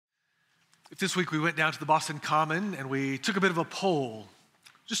This week we went down to the Boston Common and we took a bit of a poll.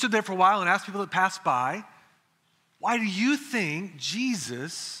 Just stood there for a while and asked people that passed by, why do you think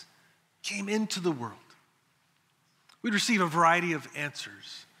Jesus came into the world? We'd receive a variety of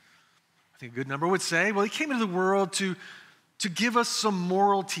answers. I think a good number would say, well, he came into the world to give us some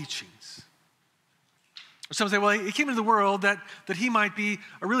moral teachings. Or some say, well, he came into the world that he might be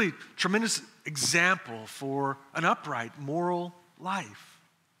a really tremendous example for an upright, moral life.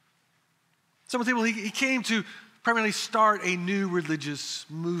 Some would say, well, he came to primarily start a new religious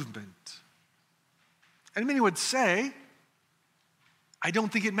movement. And many would say, I don't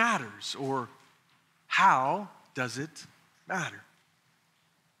think it matters, or how does it matter?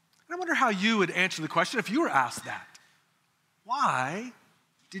 And I wonder how you would answer the question if you were asked that. Why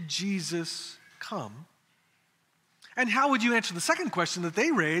did Jesus come? And how would you answer the second question that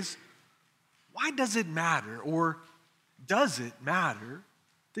they raise? Why does it matter, or does it matter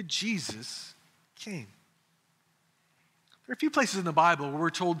that Jesus came? There are a few places in the Bible where we're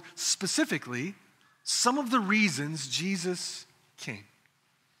told specifically some of the reasons Jesus came.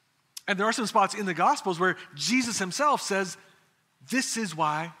 And there are some spots in the Gospels where Jesus himself says, this is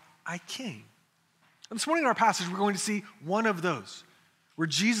why I came. And this morning in our passage, we're going to see one of those, where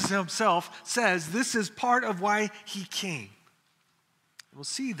Jesus himself says this is part of why he came. And we'll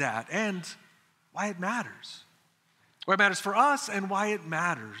see that and why it matters. Why it matters for us and why it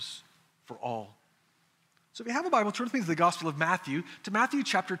matters for all. So if you have a Bible, turn with me to the Gospel of Matthew, to Matthew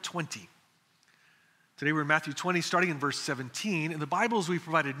chapter 20. Today we're in Matthew 20, starting in verse 17. In the Bibles we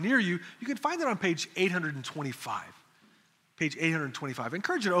provided near you, you can find it on page 825. Page 825. I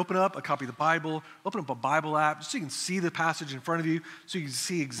encourage you to open up a copy of the Bible, open up a Bible app, just so you can see the passage in front of you, so you can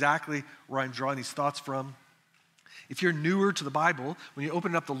see exactly where I'm drawing these thoughts from. If you're newer to the Bible, when you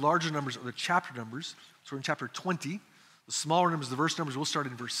open up the larger numbers or the chapter numbers, so we're in chapter 20, the smaller numbers, the verse numbers, we'll start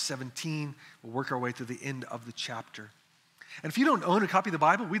in verse 17. We'll work our way through the end of the chapter. And if you don't own a copy of the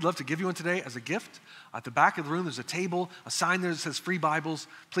Bible, we'd love to give you one today as a gift. At the back of the room, there's a table, a sign there that says free Bibles.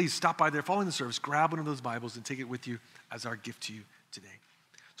 Please stop by there following the service, grab one of those Bibles and take it with you as our gift to you today.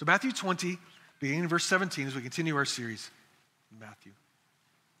 So Matthew 20, beginning in verse 17, as we continue our series in Matthew.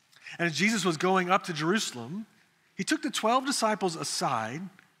 And as Jesus was going up to Jerusalem, he took the 12 disciples aside,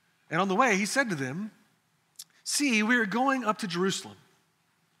 and on the way he said to them, see, we are going up to Jerusalem.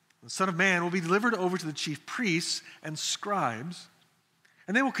 The Son of Man will be delivered over to the chief priests and scribes,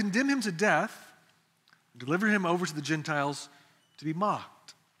 and they will condemn him to death and deliver him over to the Gentiles to be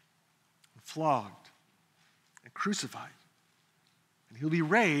mocked and flogged and crucified. And he'll be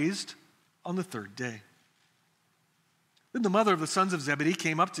raised on the third day. Then the mother of the sons of Zebedee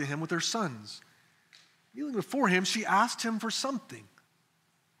came up to him with her sons. Kneeling before him, she asked him for something.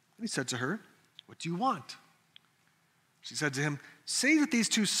 And he said to her, what do you want? She said to him, say that these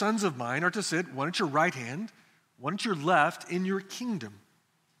two sons of mine are to sit, one at your right hand, one at your left, in your kingdom.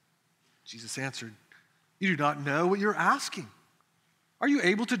 Jesus answered, you do not know what you're asking. Are you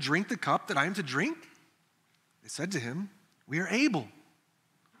able to drink the cup that I am to drink? They said to him, we are able.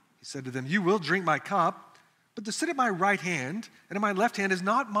 He said to them, you will drink my cup, but to sit at my right hand and at my left hand is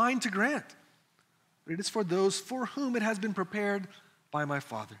not mine to grant, but it is for those for whom it has been prepared by my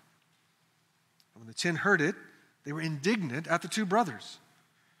Father. And when the 10 heard it, they were indignant at the two brothers.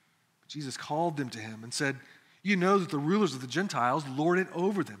 But Jesus called them to him and said, you know that the rulers of the Gentiles lord it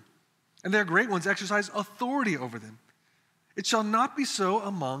over them, and their great ones exercise authority over them. It shall not be so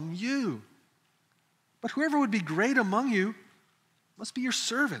among you. But whoever would be great among you must be your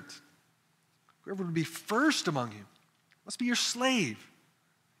servant. Whoever would be first among you must be your slave.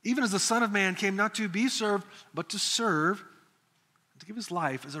 Even as the Son of Man came not to be served, but to serve, and to give his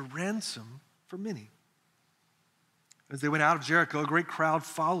life as a ransom for many. As they went out of Jericho, a great crowd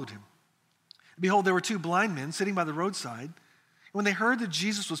followed him. And behold, there were two blind men sitting by the roadside. And when they heard that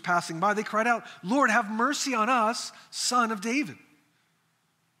Jesus was passing by, they cried out, Lord, have mercy on us, Son of David.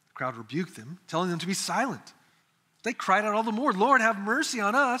 The crowd rebuked them, telling them to be silent. They cried out all the more, Lord, have mercy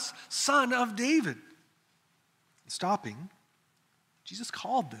on us, Son of David. And stopping, Jesus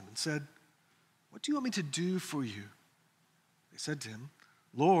called them and said, what do you want me to do for you? They said to him,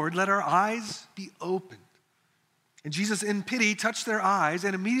 Lord, let our eyes be opened. And Jesus, in pity, touched their eyes,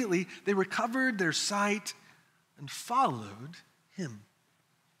 and immediately they recovered their sight and followed him.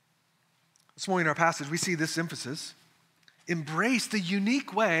 This morning in our passage, we see this emphasis. Embrace the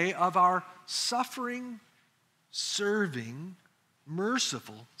unique way of our suffering, serving,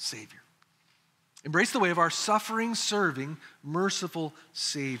 merciful Savior. Embrace the way of our suffering, serving, merciful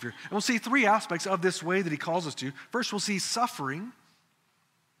Savior. And we'll see three aspects of this way that he calls us to. First, we'll see suffering.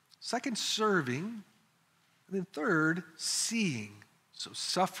 Second, serving. And then third, seeing. So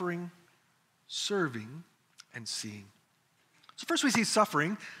suffering, serving, and seeing. So first we see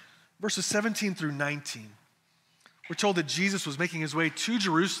suffering, verses 17 through 19. We're told that Jesus was making his way to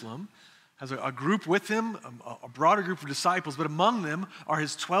Jerusalem, has a group with him, a broader group of disciples, but among them are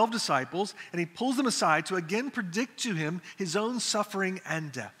his 12 disciples, and he pulls them aside to again predict to him his own suffering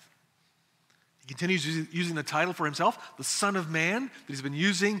and death. He continues using the title for himself, the Son of Man, that he's been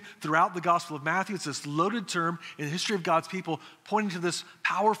using throughout the Gospel of Matthew. It's this loaded term in the history of God's people, pointing to this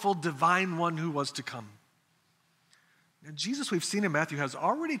powerful divine one who was to come. Now, Jesus, we've seen in Matthew, has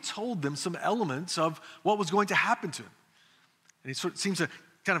already told them some elements of what was going to happen to him. And he sort of seems to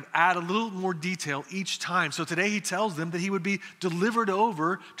kind of add a little more detail each time. So today he tells them that he would be delivered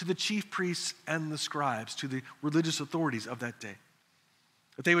over to the chief priests and the scribes, to the religious authorities of that day.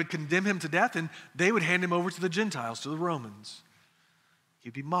 That they would condemn him to death and they would hand him over to the Gentiles, to the Romans.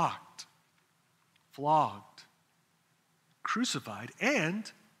 He'd be mocked, flogged, crucified,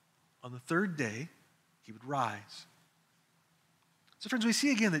 and on the third day, he would rise. So friends, we see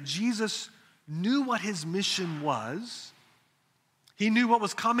again that Jesus knew what his mission was. He knew what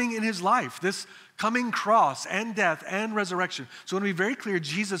was coming in his life, this coming cross and death and resurrection. So I want to be very clear,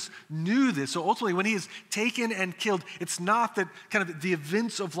 Jesus knew this. So ultimately, when he is taken and killed, it's not that kind of the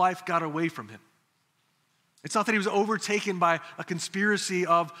events of life got away from him. It's not that he was overtaken by a conspiracy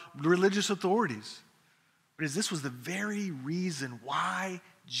of religious authorities. But this was the very reason why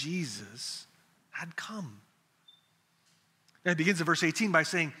Jesus had come. And it begins in verse 18 by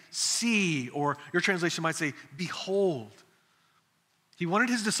saying, see, or your translation might say, behold. He wanted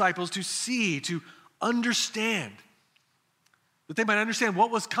his disciples to see, to understand, that they might understand what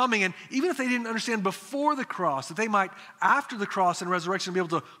was coming. And even if they didn't understand before the cross, that they might, after the cross and resurrection, be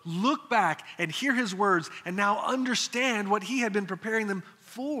able to look back and hear his words and now understand what he had been preparing them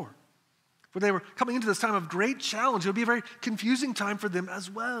for. For they were coming into this time of great challenge. It would be a very confusing time for them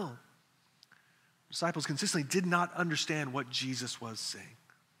as well. Disciples consistently did not understand what Jesus was saying.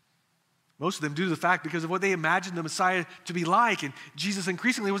 Most of them due to the fact because of what they imagined the Messiah to be like, and Jesus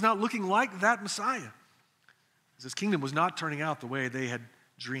increasingly was not looking like that Messiah. His kingdom was not turning out the way they had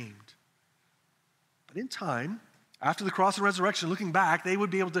dreamed. But in time, after the cross and resurrection, looking back, they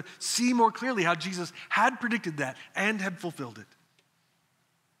would be able to see more clearly how Jesus had predicted that and had fulfilled it.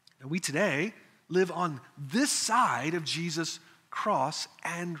 And we today live on this side of Jesus' cross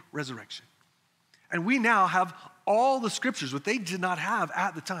and resurrection. And we now have all the scriptures, what they did not have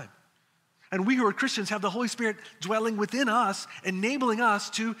at the time. And we who are Christians have the Holy Spirit dwelling within us, enabling us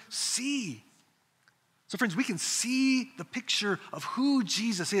to see. So friends, we can see the picture of who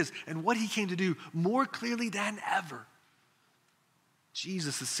Jesus is and what he came to do more clearly than ever.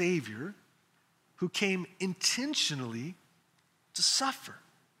 Jesus, the Savior, who came intentionally to suffer.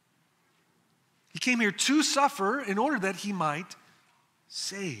 He came here to suffer in order that he might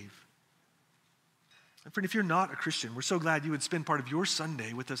save. And friend, if you're not a Christian, we're so glad you would spend part of your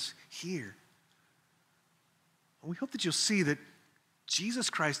Sunday with us here. And we hope that you'll see that Jesus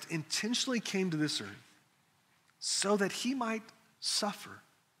Christ intentionally came to this earth so that he might suffer.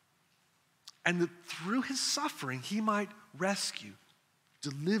 And that through his suffering, he might rescue,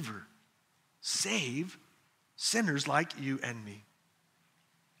 deliver, save sinners like you and me.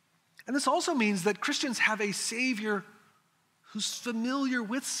 And this also means that Christians have a Savior who's familiar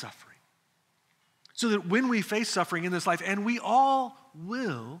with suffering. So that when we face suffering in this life, and we all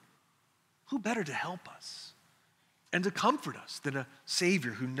will, who better to help us and to comfort us than a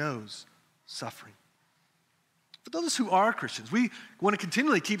Savior who knows suffering? For those who are Christians, we want to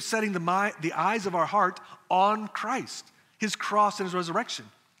continually keep setting the eyes of our heart on Christ, his cross and his resurrection.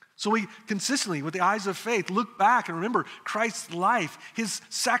 So we consistently, with the eyes of faith, look back and remember Christ's life, his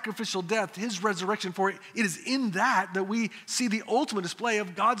sacrificial death, his resurrection. For it is in that we see the ultimate display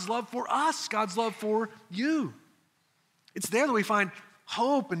of God's love for us, God's love for you. It's there that we find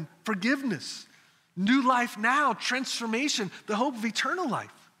hope and forgiveness, new life now, transformation, the hope of eternal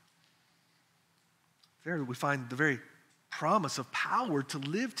life. There that we find the very promise of power to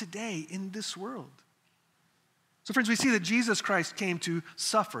live today in this world. So friends, we see that Jesus Christ came to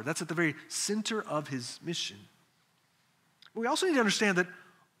suffer. That's at the very center of his mission. But we also need to understand that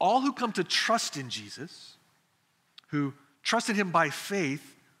all who come to trust in Jesus, who trusted him by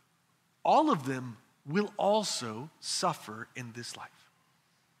faith, all of them will also suffer in this life.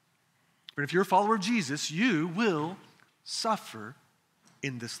 But if you're a follower of Jesus, you will suffer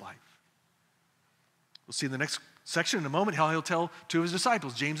in this life. We'll see in the next section in a moment how he'll tell two of his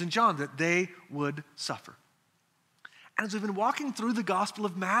disciples, James and John, that they would suffer. And as we've been walking through the Gospel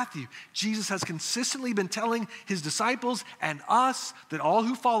of Matthew, Jesus has consistently been telling his disciples and us that all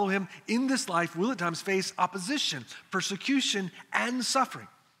who follow him in this life will at times face opposition, persecution, and suffering.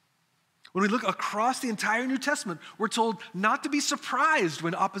 When we look across the entire New Testament, we're told not to be surprised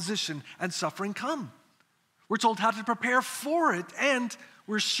when opposition and suffering come. We're told how to prepare for it, and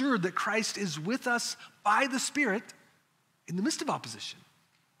we're assured that Christ is with us by the Spirit in the midst of opposition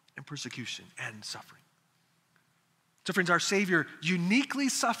and persecution and suffering. So friends, our Savior uniquely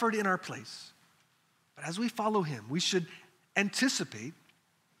suffered in our place. But as we follow him, we should anticipate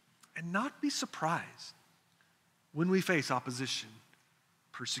and not be surprised when we face opposition,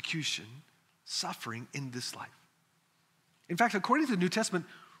 persecution, suffering in this life. In fact, according to the New Testament,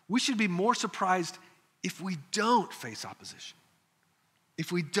 we should be more surprised if we don't face opposition,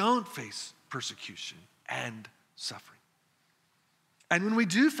 if we don't face persecution and suffering. And when we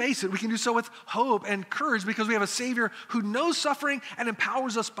do face it, we can do so with hope and courage because we have a Savior who knows suffering and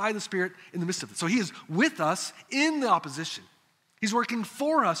empowers us by the Spirit in the midst of it. So he is with us in the opposition. He's working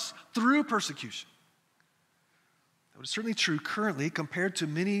for us through persecution. That is certainly true currently compared to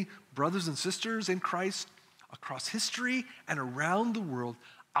many brothers and sisters in Christ across history and around the world.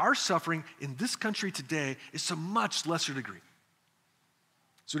 Our suffering in this country today is to a much lesser degree.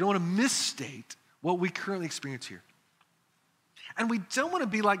 So we don't want to misstate what we currently experience here. And we don't want to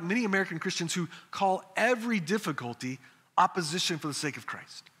be like many American Christians who call every difficulty opposition for the sake of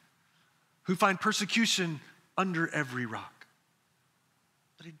Christ, who find persecution under every rock.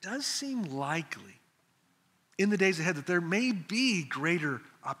 But it does seem likely in the days ahead that there may be greater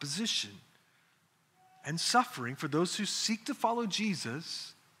opposition and suffering for those who seek to follow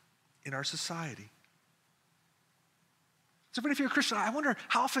Jesus in our society. So if you're a Christian, I wonder,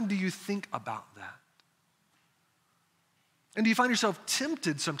 how often do you think about that? And do you find yourself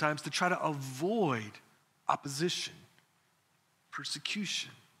tempted sometimes to try to avoid opposition,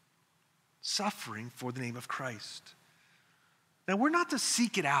 persecution, suffering for the name of Christ? Now, we're not to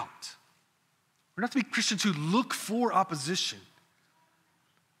seek it out. We're not to be Christians who look for opposition.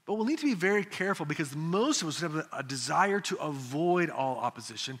 But we'll need to be very careful because most of us have a desire to avoid all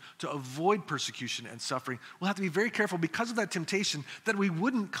opposition, to avoid persecution and suffering. We'll have to be very careful because of that temptation that we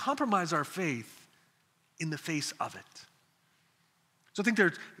wouldn't compromise our faith in the face of it. So I think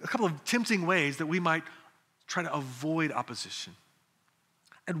there's a couple of tempting ways that we might try to avoid opposition.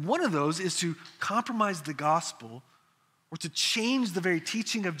 And one of those is to compromise the gospel or to change the very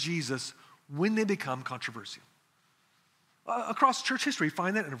teaching of Jesus when they become controversial. Across church history, we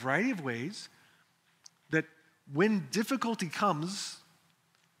find that in a variety of ways, that when difficulty comes,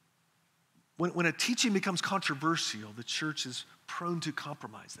 when a teaching becomes controversial, the church is prone to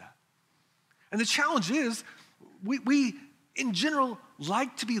compromise that. And the challenge is, we in general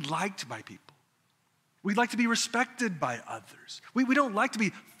like to be liked by people. We like to be respected by others. We don't like to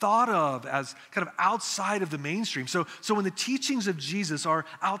be thought of as kind of outside of the mainstream. So when the teachings of Jesus are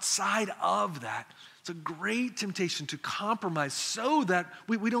outside of that, it's a great temptation to compromise so that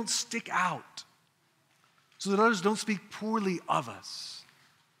we don't stick out, so that others don't speak poorly of us,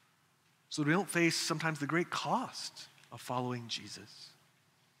 so that we don't face sometimes the great cost of following Jesus.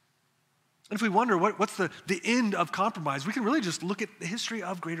 And if we wonder what's the end of compromise, we can really just look at the history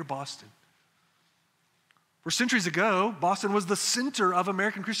of Greater Boston. For centuries ago, Boston was the center of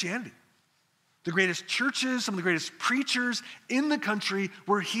American Christianity. The greatest churches, some of the greatest preachers in the country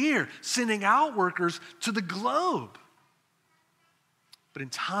were here, sending out workers to the globe. But in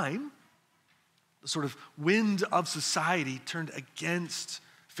time, the sort of wind of society turned against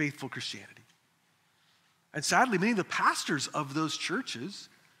faithful Christianity. And sadly, many of the pastors of those churches,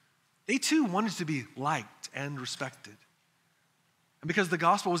 they too wanted to be liked and respected. And because the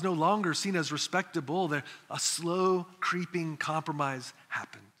gospel was no longer seen as respectable, a slow, creeping compromise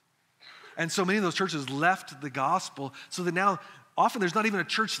happened. And so many of those churches left the gospel, so that now often there's not even a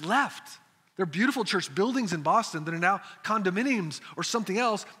church left. There are beautiful church buildings in Boston that are now condominiums or something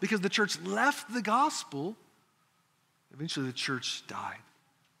else because the church left the gospel. Eventually the church died.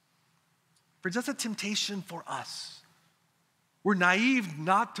 Friends, that's a temptation for us. We're naive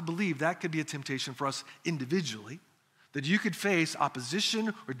not to believe that could be a temptation for us individually, that you could face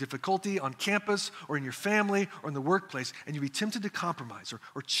opposition or difficulty on campus or in your family or in the workplace, and you'd be tempted to compromise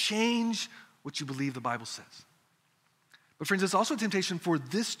or change what you believe the Bible says. But friends, it's also a temptation for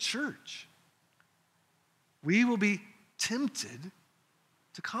this church. We will be tempted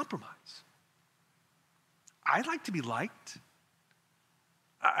to compromise. I like to be liked.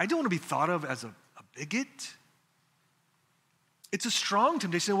 I don't want to be thought of as a bigot. It's a strong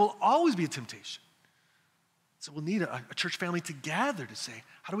temptation. It will always be a temptation. So we'll need a church family together to say,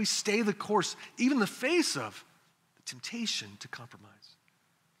 how do we stay the course, even in the face of the temptation to compromise?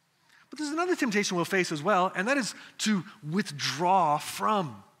 But there's another temptation we'll face as well, and that is to withdraw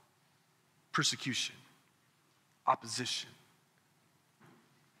from persecution, opposition.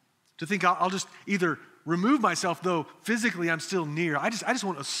 To think I'll just either remove myself, though physically I'm still near. I just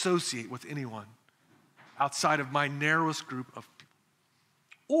won't associate with anyone outside of my narrowest group of people.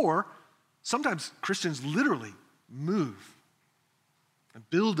 Or sometimes Christians literally move and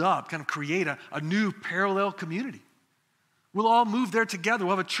build up, kind of create a new parallel community. We'll all move there together.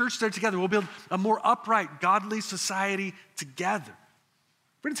 We'll have a church there together. We'll build a more upright, godly society together.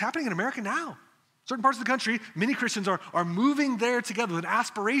 Friends, it's happening in America now. Certain parts of the country, many Christians are moving there together with an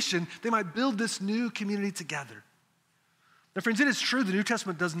aspiration they might build this new community together. Now, friends, it is true the New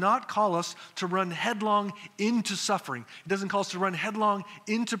Testament does not call us to run headlong into suffering. It doesn't call us to run headlong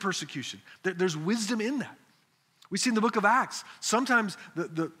into persecution. There's wisdom in that. We see in the book of Acts, sometimes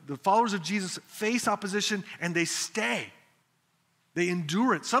the followers of Jesus face opposition and they stay. They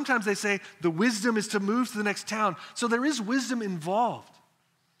endure it. Sometimes they say the wisdom is to move to the next town. So there is wisdom involved.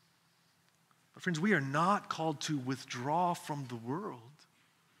 But friends, we are not called to withdraw from the world,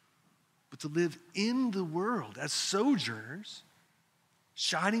 but to live in the world as sojourners,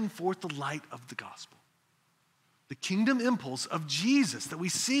 shining forth the light of the gospel. The kingdom impulse of Jesus that we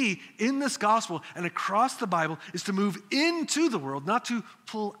see in this gospel and across the Bible is to move into the world, not to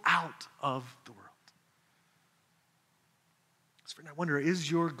pull out of the world. So friend, I wonder,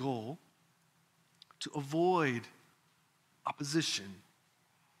 is your goal to avoid opposition,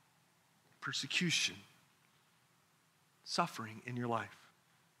 persecution, suffering in your life?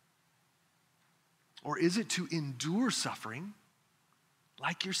 Or is it to endure suffering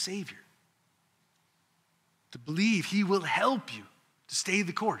like your Savior? To believe He will help you to stay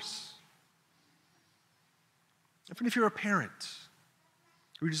the course. And friend, if you're a parent,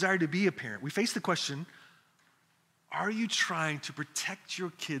 or you desire to be a parent, we face the question, are you trying to protect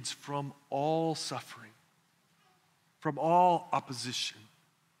your kids from all suffering, from all opposition,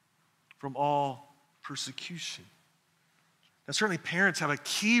 from all persecution? Now, certainly parents have a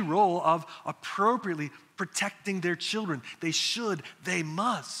key role of appropriately protecting their children. They should, they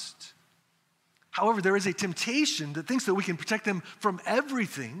must. However, there is a temptation that thinks that we can protect them from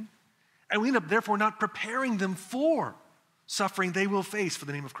everything, and we end up therefore not preparing them for suffering they will face for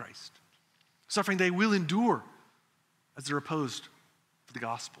the name of Christ, suffering they will endure as they're opposed for the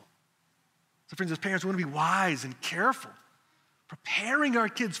gospel. So friends, as parents, we want to be wise and careful, preparing our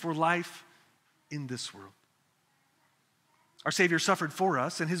kids for life in this world. Our Savior suffered for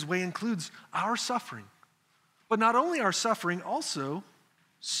us, and His way includes our suffering. But not only our suffering, also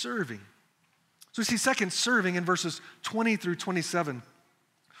serving. So we see second, serving in verses 20 through 27.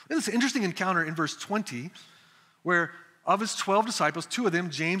 There's this interesting encounter in verse 20 where of His 12 disciples, 2 of them,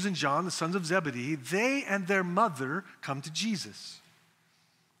 James and John, the sons of Zebedee, they and their mother come to Jesus.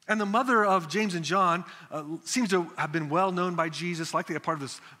 And the mother of James and John seems to have been well known by Jesus, likely a part of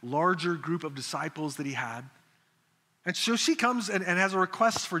this larger group of disciples that He had. And so she comes and has a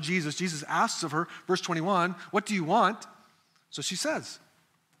request for Jesus. Jesus asks of her, verse 21, "What do you want?" So she says,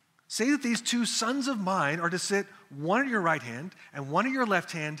 "Say that these 2 sons of mine are to sit one at your right hand and one at your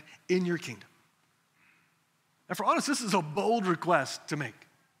left hand in your kingdom." And for honest, this is a bold request to make.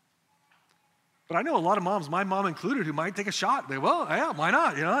 But I know a lot of moms, my mom included, who might take a shot. They, well, yeah, why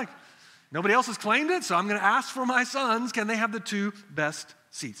not? Nobody else has claimed it, so I'm going to ask for my sons, can they have the 2 best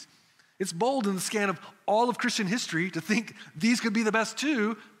seats? It's bold in the scan of all of Christian history to think these could be the best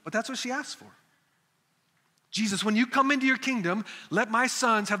 2, but that's what she asked for. Jesus, when you come into your kingdom, let my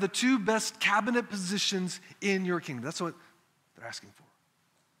sons have the 2 best cabinet positions in your kingdom. That's what they're asking for.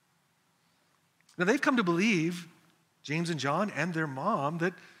 Now, they've come to believe, James and John and their mom,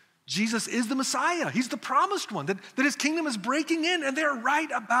 that Jesus is the Messiah. He's the promised one, that His kingdom is breaking in, and they're right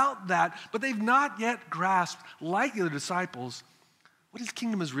about that. But they've not yet grasped, like the other disciples, what His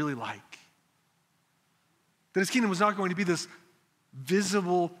kingdom is really like. That His kingdom was not going to be this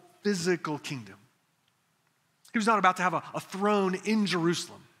visible, physical kingdom. He was not about to have a throne in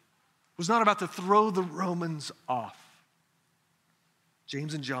Jerusalem. He was not about to throw the Romans off.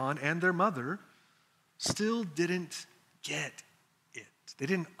 James and John and their mother still didn't get it. They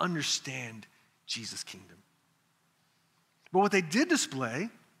didn't understand Jesus' kingdom. But what they did display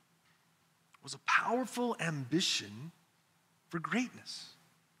was a powerful ambition for greatness.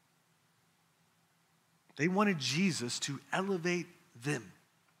 They wanted Jesus to elevate them.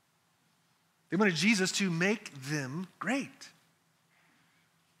 They wanted Jesus to make them great.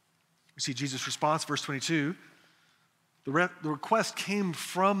 We see Jesus' response, verse 22. The request came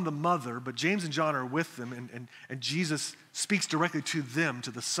from the mother, but James and John are with them, and Jesus speaks directly to them, to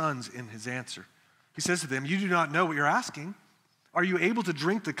the sons, in His answer. He says to them, "You do not know what you're asking. Are you able to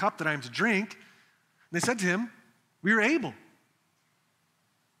drink the cup that I am to drink?" And they said to Him, "We are able."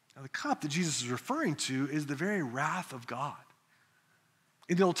 Now, the cup that Jesus is referring to is the very wrath of God.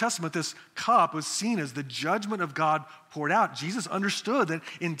 In the Old Testament, this cup was seen as the judgment of God poured out. Jesus understood that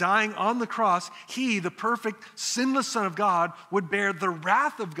in dying on the cross, he, the perfect, sinless Son of God, would bear the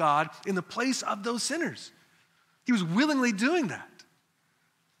wrath of God in the place of those sinners. He was willingly doing that.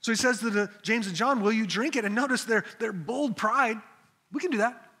 So he says to James and John, will you drink it? And notice their bold pride. We can do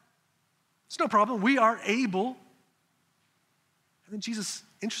that. It's no problem. We are able. And then Jesus,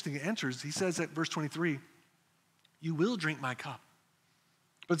 interestingly, answers. He says at verse 23, you will drink my cup.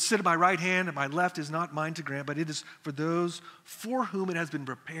 But to sit at my right hand and my left is not mine to grant, but it is for those for whom it has been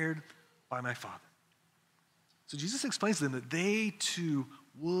prepared by my Father. So Jesus explains to them that they too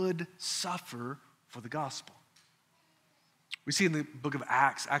would suffer for the gospel. We see in the book of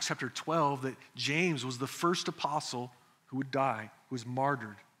Acts, Acts chapter 12, that James was the first apostle who would die, who was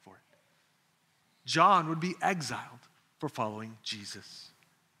martyred for it. John would be exiled for following Jesus.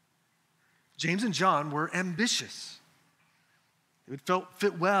 James and John were ambitious. They would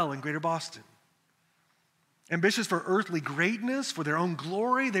fit well in Greater Boston. Ambitious for earthly greatness, for their own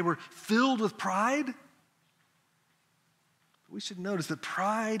glory. They were filled with pride. We should notice that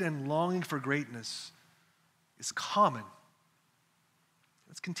pride and longing for greatness is common.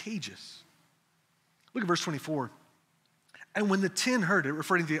 It's contagious. Look at verse 24. And when the 10 heard it,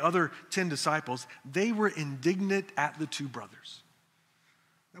 referring to the other 10 disciples, they were indignant at the two brothers.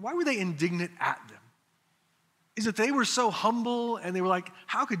 Now, why were they indignant at them? Is that they were so humble and they were like,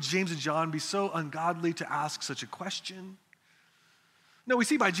 how could James and John be so ungodly to ask such a question? No, we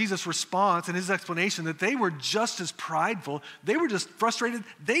see by Jesus' response and his explanation that they were just as prideful. They were just frustrated.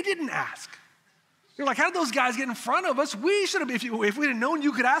 They didn't ask. They're like, how did those guys get in front of us? We should have, if we'd have known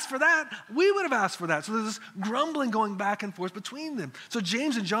you could ask for that, we would have asked for that. So there's this grumbling going back and forth between them. So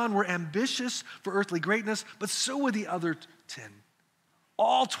James and John were ambitious for earthly greatness, but so were the other 10.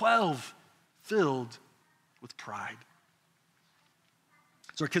 All 12 filled with pride.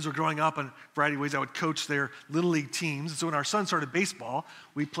 So our kids were growing up in a variety of ways. I would coach their little league teams. And so when our son started baseball,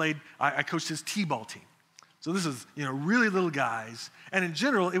 I coached his t-ball team. So this is, really little guys. And in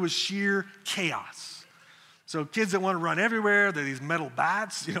general, it was sheer chaos. So kids that want to run everywhere, they're these metal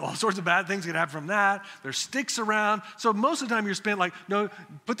bats, all sorts of bad things can happen from that. There's sticks around. So most of the time you're spent like, no,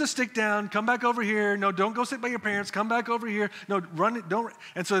 put the stick down, come back over here. No, don't go sit by your parents, come back over here. No, run it, don't.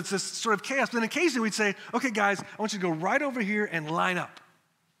 And so it's this sort of chaos. But then occasionally we'd say, okay, guys, I want you to go right over here and line up.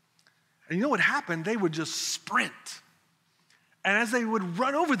 And you know what happened? They would just sprint. And as they would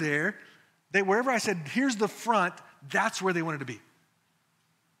run over there, wherever I said, here's the front, that's where they wanted to be.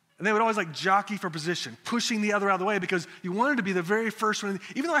 And they would always jockey for position, pushing the other out of the way because you wanted to be the very first one,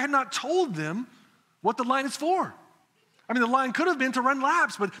 even though I had not told them what the line is for. I mean, the line could have been to run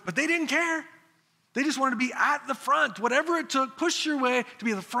laps, but they didn't care. They just wanted to be at the front. Whatever it took, push your way to be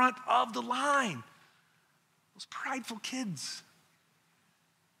at the front of the line. Those prideful kids.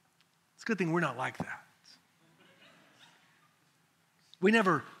 It's a good thing we're not like that. We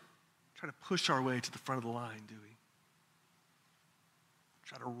never try to push our way to the front of the line, do we?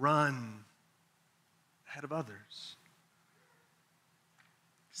 Try to run ahead of others.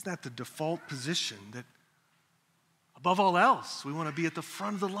 Isn't that the default position that above all else, we want to be at the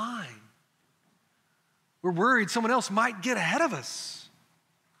front of the line? We're worried someone else might get ahead of us.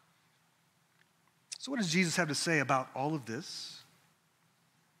 So what does Jesus have to say about all of this?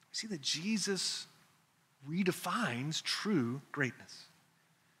 We see that Jesus redefines true greatness.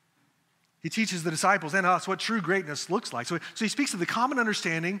 He teaches the disciples and us what true greatness looks like. So he speaks of the common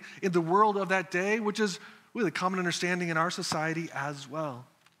understanding in the world of that day, which is really the common understanding in our society as well.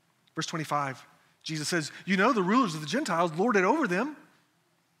 Verse 25, Jesus says, the rulers of the Gentiles lord it over them,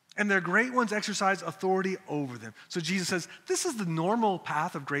 and their great ones exercise authority over them. So Jesus says, this is the normal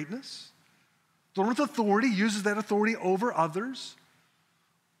path of greatness. The one with authority uses that authority over others.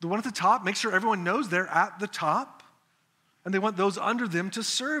 The one at the top makes sure everyone knows they're at the top, and they want those under them to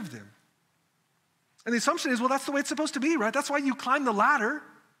serve them. And the assumption is, well, that's the way it's supposed to be, right? That's why you climb the ladder,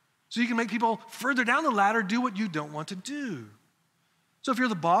 so you can make people further down the ladder do what you don't want to do. So if you're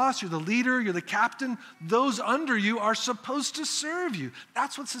the boss, you're the leader, you're the captain, those under you are supposed to serve you.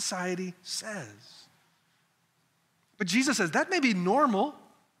 That's what society says. But Jesus says that may be normal.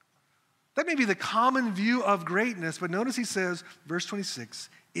 That may be the common view of greatness, but notice he says, verse 26,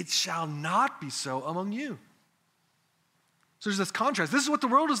 it shall not be so among you. So there's this contrast. This is what the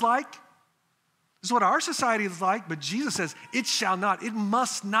world is like. This is what our society is like, but Jesus says, it shall not, it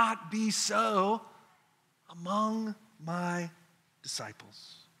must not be so among my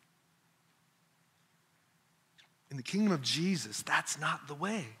disciples. In the kingdom of Jesus, that's not the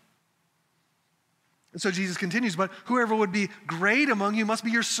way. And so Jesus continues, but whoever would be great among you must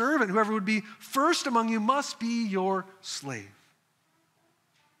be your servant. Whoever would be first among you must be your slave.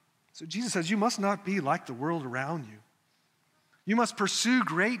 So Jesus says, you must not be like the world around you. You must pursue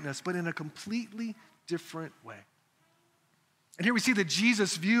greatness, but in a completely different way. And here we see that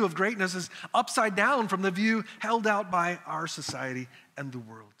Jesus' view of greatness is upside down from the view held out by our society and the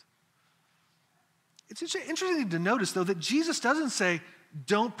world. It's interesting to notice, though, that Jesus doesn't say,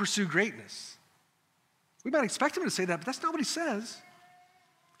 don't pursue greatness. We might expect him to say that, but that's not what he says.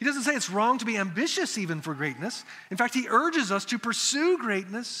 He doesn't say it's wrong to be ambitious even for greatness. In fact, he urges us to pursue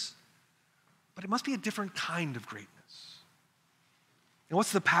greatness, but it must be a different kind of greatness. And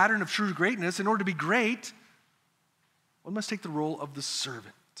what's the pattern of true greatness? In order to be great, one must take the role of the servant.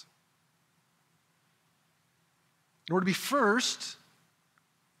 In order to be first,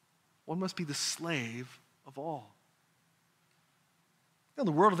 one must be the slave of all. Now, in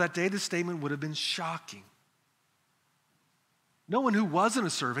the world of that day, this statement would have been shocking. No one who wasn't a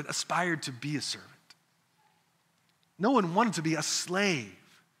servant aspired to be a servant. No one wanted to be a slave.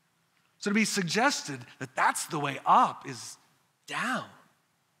 So to be suggested that that's the way up is down.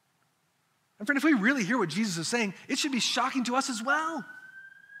 And friend, if we really hear what Jesus is saying, it should be shocking to us as well.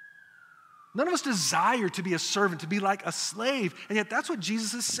 None of us desire to be a servant, to be like a slave, and yet that's what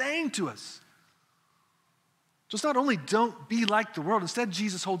Jesus is saying to us. So it's not only don't be like the world, instead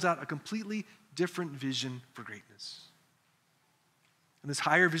Jesus holds out a completely different vision for greatness. And this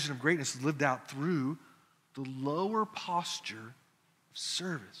higher vision of greatness is lived out through the lower posture of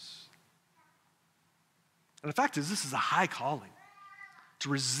service. And the fact is, this is a high calling. To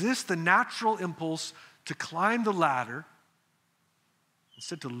resist the natural impulse to climb the ladder,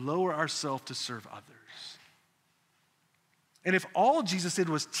 instead to lower ourselves to serve others. And if all Jesus did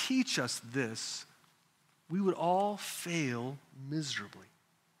was teach us this, we would all fail miserably.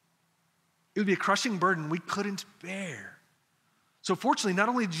 It would be a crushing burden we couldn't bear. So fortunately, not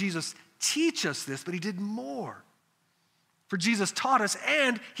only did Jesus teach us this, but he did more. For Jesus taught us,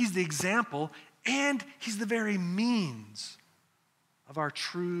 and he's the example, and he's the very means of our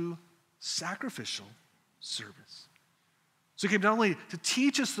true sacrificial service. So he came not only to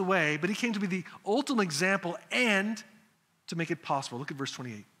teach us the way, but he came to be the ultimate example and to make it possible. Look at verse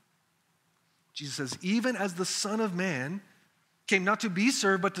 28. Jesus says, even as the Son of Man came not to be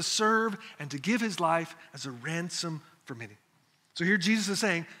served, but to serve and to give his life as a ransom for many. So here Jesus is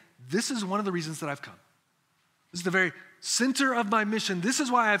saying, this is one of the reasons that I've come. This is the very center of my mission. This is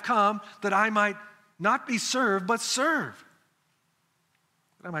why I've come, that I might not be served, but serve.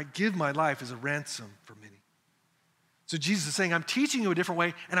 That I might give my life as a ransom for many. So Jesus is saying, I'm teaching you a different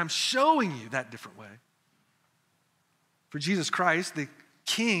way, and I'm showing you that different way. For Jesus Christ, the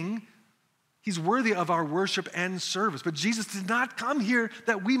King, he's worthy of our worship and service. But Jesus did not come here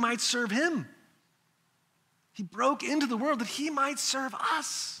that we might serve him. He broke into the world that he might serve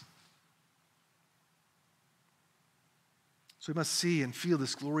us. So we must see and feel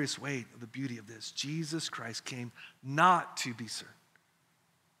this glorious weight of the beauty of this. Jesus Christ came not to be served,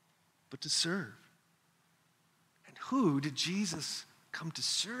 but to serve. And who did Jesus come to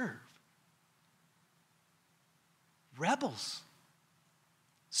serve? Rebels.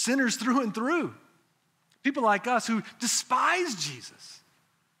 Sinners through and through. People like us who despise Jesus.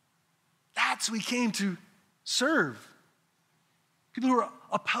 That's who he came to serve. People who are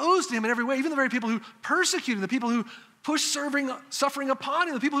opposed to him in every way, even the very people who persecuted him, the people who pushed suffering upon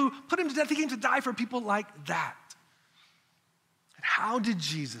him, the people who put him to death. He came to die for people like that. And how did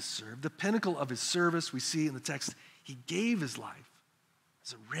Jesus serve? The pinnacle of his service, we see in the text, he gave his life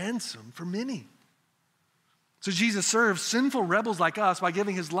as a ransom for many. So Jesus served sinful rebels like us by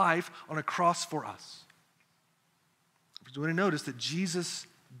giving his life on a cross for us. But you want to notice that Jesus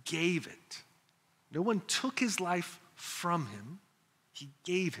gave it. No one took his life from him. He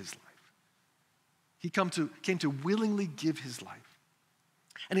gave his life. He came to willingly give his life.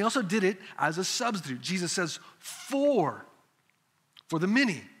 And he also did it as a substitute. Jesus says, for the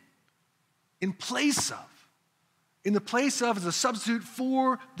many, in place of. In the place of, as a substitute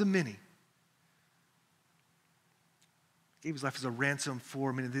for the many. He gave his life as a ransom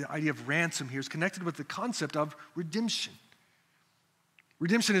for many. The idea of ransom here is connected with the concept of redemption.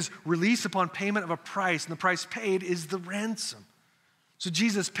 Redemption is release upon payment of a price, and the price paid is the ransom. So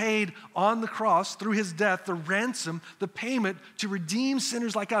Jesus paid on the cross through his death the ransom, the payment to redeem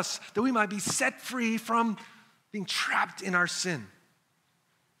sinners like us, that we might be set free from being trapped in our sin.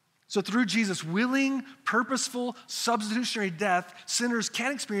 So through Jesus' willing, purposeful, substitutionary death, sinners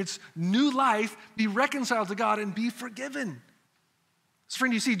can experience new life, be reconciled to God, and be forgiven. So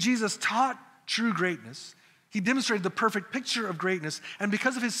friend, you see, Jesus taught true greatness. He demonstrated the perfect picture of greatness, and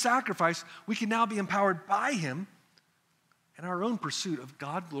because of his sacrifice, we can now be empowered by him in our own pursuit of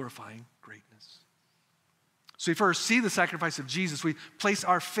God-glorifying greatness. So we first see the sacrifice of Jesus. We place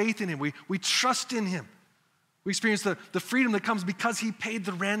our faith in him. We trust in him. We experience the freedom that comes because he paid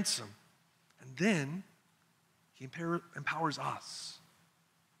the ransom. And then he empowers us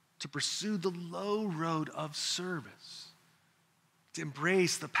to pursue the low road of service, to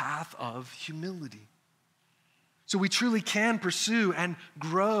embrace the path of humility. So we truly can pursue and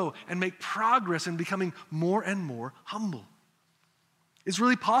grow and make progress in becoming more and more humble. It's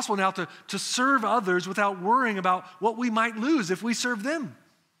really possible now to serve others without worrying about what we might lose if we serve them.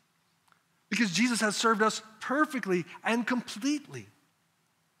 Because Jesus has served us perfectly and completely.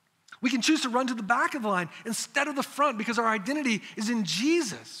 We can choose to run to the back of the line instead of the front because our identity is in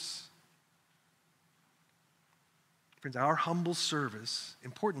Jesus. Friends, our humble service,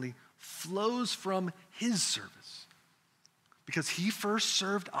 importantly, flows from his service. Because he first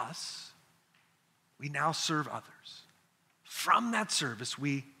served us, we now serve others. From that service,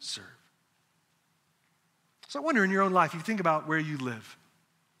 we serve. So I wonder in your own life, you think about where you live.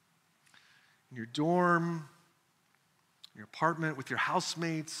 In your dorm, in your apartment, with your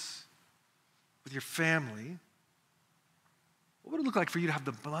housemates, with your family, what would it look like for you to have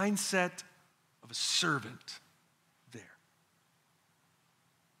the mindset of a servant there?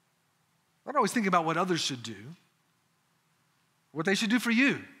 Not always thinking about what others should do, what they should do for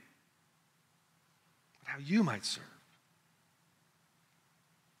you, but how you might serve.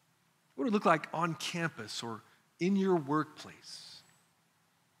 What would it look like on campus or in your workplace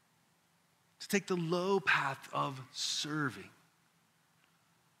to take the low path of serving?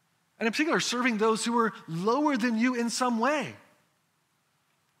 And in particular, serving those who are lower than you in some way.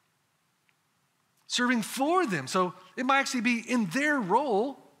 Serving for them. So it might actually be in their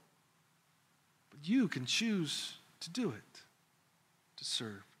role, but you can choose to do it, to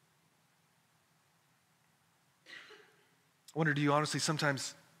serve. I wonder, do you honestly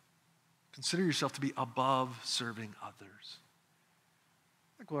sometimes consider yourself to be above serving others?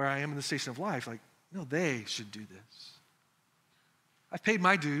 Like where I am in the station of life, like, no, they should do this. I've paid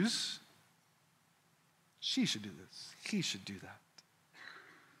my dues. She should do this. He should do that.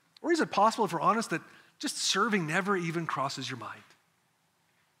 Or is it possible, if we're honest, that just serving never even crosses your mind?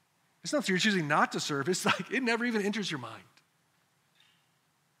 It's not that you're choosing not to serve. It's like it never even enters your mind.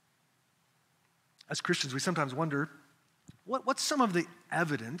 As Christians, we sometimes wonder, what's some of the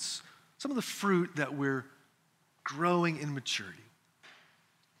evidence, some of the fruit that we're growing in maturity?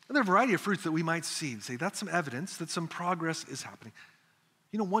 And there are a variety of fruits that we might see and say that's some evidence that some progress is happening.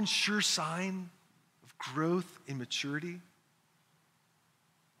 You know, one sure sign of growth in maturity,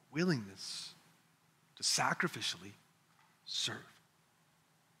 willingness to sacrificially serve.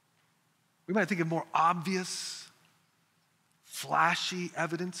 We might think of more obvious, flashy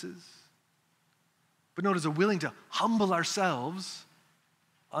evidences, but notice a willing to humble ourselves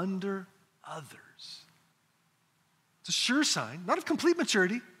under others. It's a sure sign, not of complete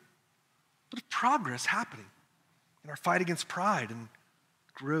maturity, but of progress happening in our fight against pride and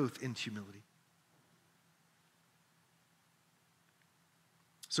growth in humility.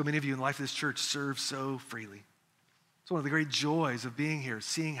 So many of you in life of this church serve so freely. It's one of the great joys of being here,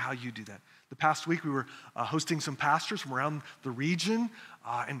 seeing how you do that. The past week, we were hosting some pastors from around the region,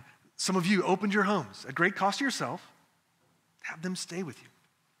 and some of you opened your homes at great cost to yourself to have them stay with you.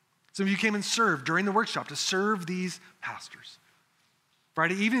 Some of you came and served during the workshop to serve these pastors.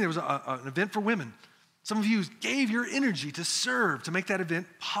 Friday evening, there was an event for women. Some of you gave your energy to serve, to make that event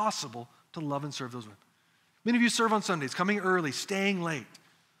possible to love and serve those women. Many of you serve on Sundays, coming early, staying late,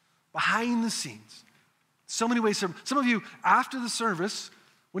 behind the scenes. So many ways. Some of you, after the service,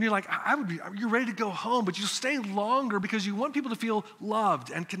 when you're like, you're ready to go home, but you stay longer because you want people to feel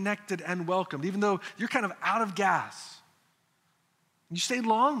loved and connected and welcomed, even though you're kind of out of gas. And you stay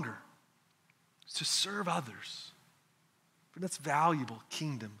longer to serve others. But that's valuable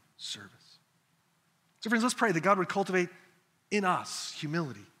kingdom service. So friends, let's pray that God would cultivate in us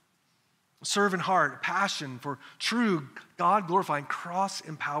humility, a servant heart, a passion for true God-glorifying,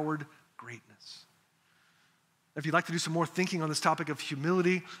 cross-empowered greatness. If you'd like to do some more thinking on this topic of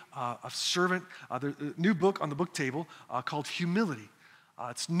humility, of servant, there's a new book on the book table called Humility.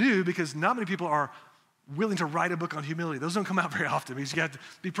 It's new because not many people are willing to write a book on humility. Those don't come out very often because you have to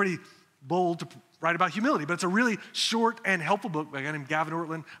be pretty bold to write about humility. But it's a really short and helpful book by a guy named Gavin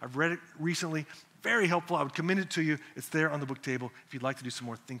Ortlund. I've read it recently. Very helpful. I would commend it to you. It's there on the book table if you'd like to do some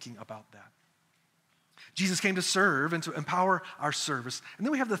more thinking about that. Jesus came to serve and to empower our service. And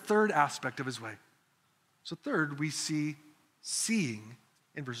then we have the third aspect of his way. So third, we see seeing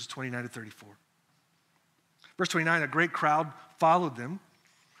in verses 29 to 34. Verse 29, a great crowd followed them.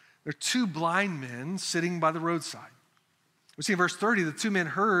 There are two blind men sitting by the roadside. We see in verse 30, the two men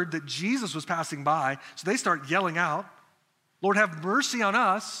heard that Jesus was passing by, so they start yelling out, "Lord, have mercy on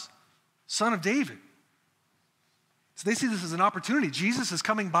us, Son of David." So they see this as an opportunity. Jesus is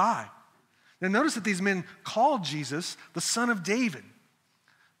coming by. Now notice that these men called Jesus the Son of David.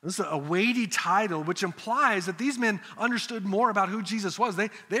 This is a weighty title, which implies that these men understood more about who Jesus was.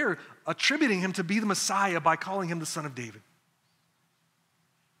 They're attributing him to be the Messiah by calling him the Son of David.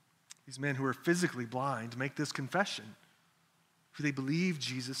 These men who are physically blind make this confession, who they believe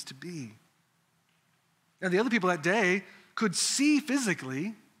Jesus to be. And the other people that day could see physically,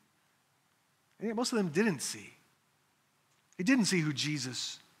 and yet most of them didn't see. They didn't see who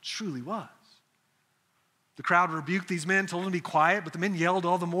Jesus truly was. The crowd rebuked these men, told them to be quiet, but the men yelled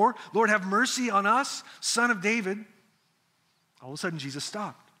all the more, "Lord, have mercy on us, Son of David." All of a sudden, Jesus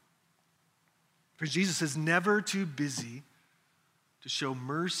stopped. For Jesus is never too busy to show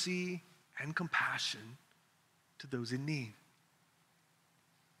mercy and compassion to those in need.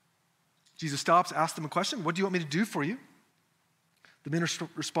 Jesus stops, asks them a question, "What do you want me to do for you?" The men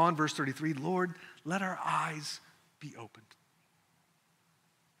respond, verse 33, "Lord, let our eyes be opened."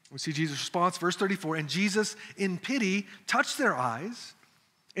 We see Jesus' response, verse 34, "And Jesus, in pity, touched their eyes,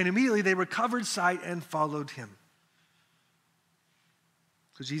 and immediately they recovered sight and followed him."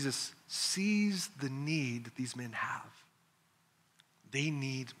 So Jesus sees the need that these men have. They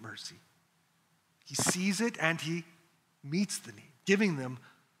need mercy. He sees it and he meets the need, giving them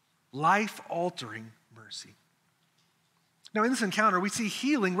life-altering mercy. Now, in this encounter, we see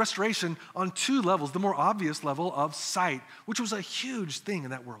healing, restoration on two levels. The more obvious level of sight, which was a huge thing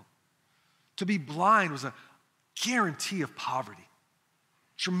in that world. To be blind was a guarantee of poverty,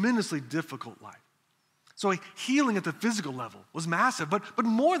 tremendously difficult life. So healing at the physical level was massive. But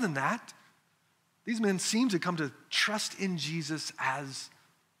more than that, these men seemed to come to trust in Jesus as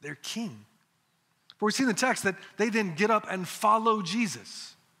their king. For we see in the text that they then get up and follow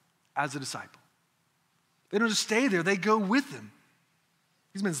Jesus as a disciple. They don't just stay there, they go with him.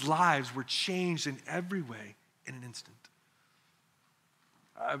 These men's lives were changed in every way in an instant.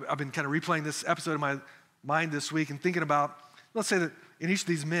 I've been kind of replaying this episode in my mind this week and thinking about, let's say that in each of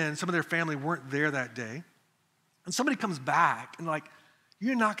these men, some of their family weren't there that day. And somebody comes back and like,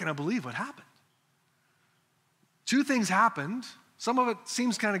 you're not going to believe what happened. Two things happened. Some of it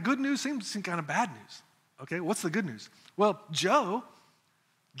seems kind of good news, seems kind of bad news. Okay, what's the good news? Well, Joe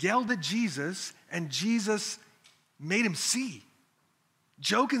yelled at Jesus and Jesus made him see.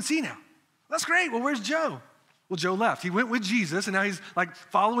 Joe can see now. That's great. Well, where's Joe? Well, Joe left. He went with Jesus, and now he's like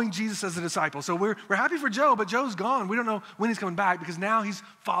following Jesus as a disciple. So we're happy for Joe, but Joe's gone. We don't know when he's coming back because now he's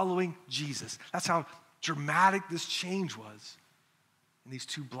following Jesus. That's how dramatic this change was in these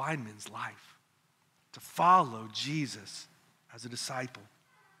two blind men's life, to follow Jesus as a disciple.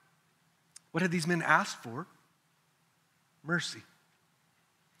 What had these men asked for? Mercy.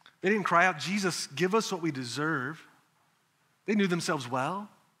 They didn't cry out, "Jesus, give us what we deserve." They knew themselves well.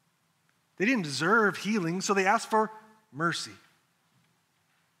 They didn't deserve healing, so they asked for mercy.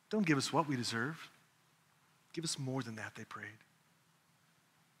 Don't give us what we deserve. Give us more than that, they prayed.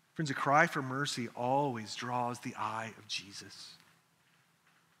 Friends, a cry for mercy always draws the eye of Jesus.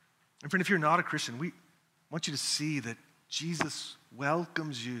 And friend, if you're not a Christian, we want you to see that Jesus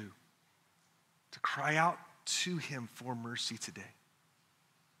welcomes you to cry out to him for mercy today.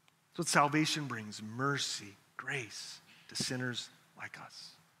 That's what salvation brings, mercy, grace to sinners like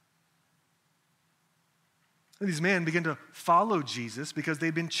us. And these men begin to follow Jesus because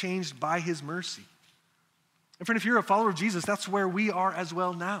they've been changed by his mercy. And friend, if you're a follower of Jesus, that's where we are as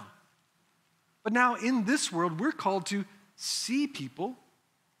well now. But now in this world, we're called to see people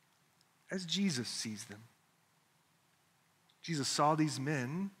as Jesus sees them. Jesus saw these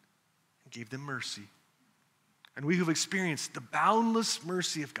men and gave them mercy. And we who've experienced the boundless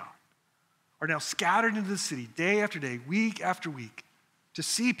mercy of God are now scattered into the city day after day, week after week, to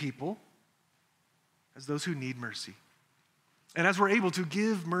see people as those who need mercy. And as we're able to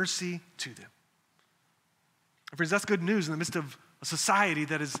give mercy to them. And friends, that's good news in the midst of a society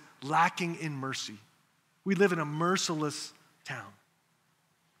that is lacking in mercy. We live in a merciless town.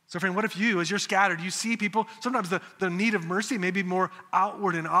 So friend, what if you, as you're scattered, you see people, sometimes the need of mercy may be more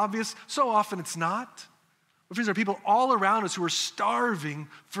outward and obvious. So often it's not. But friends, there are people all around us who are starving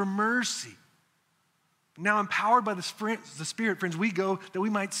for mercy. Now empowered by the Spirit, friends, we go that we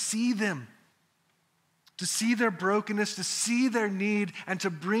might see them, to see their brokenness, to see their need, and to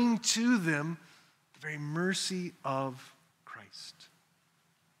bring to them the very mercy of Christ.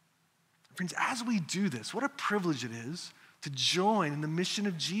 Friends, as we do this, what a privilege it is to join in the mission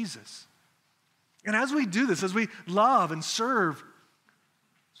of Jesus. And as we do this, as we love and serve,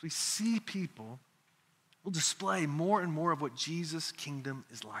 as we see people will display more and more of what Jesus' kingdom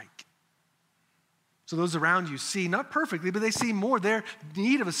is like. So those around you see, not perfectly, but they see more their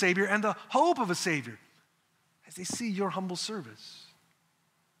need of a Savior and the hope of a Savior as they see your humble service,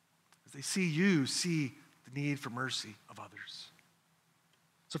 as they see you see the need for mercy of others.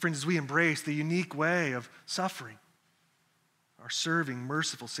 So friends, as we embrace the unique way of suffering, our serving,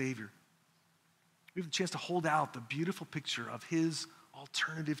 merciful Savior, we have the chance to hold out the beautiful picture of his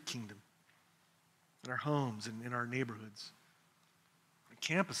alternative kingdom in our homes and in our neighborhoods, on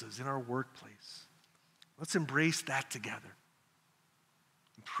campuses, in our workplace. Let's embrace that together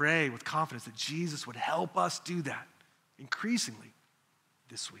and pray with confidence that Jesus would help us do that increasingly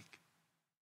this week.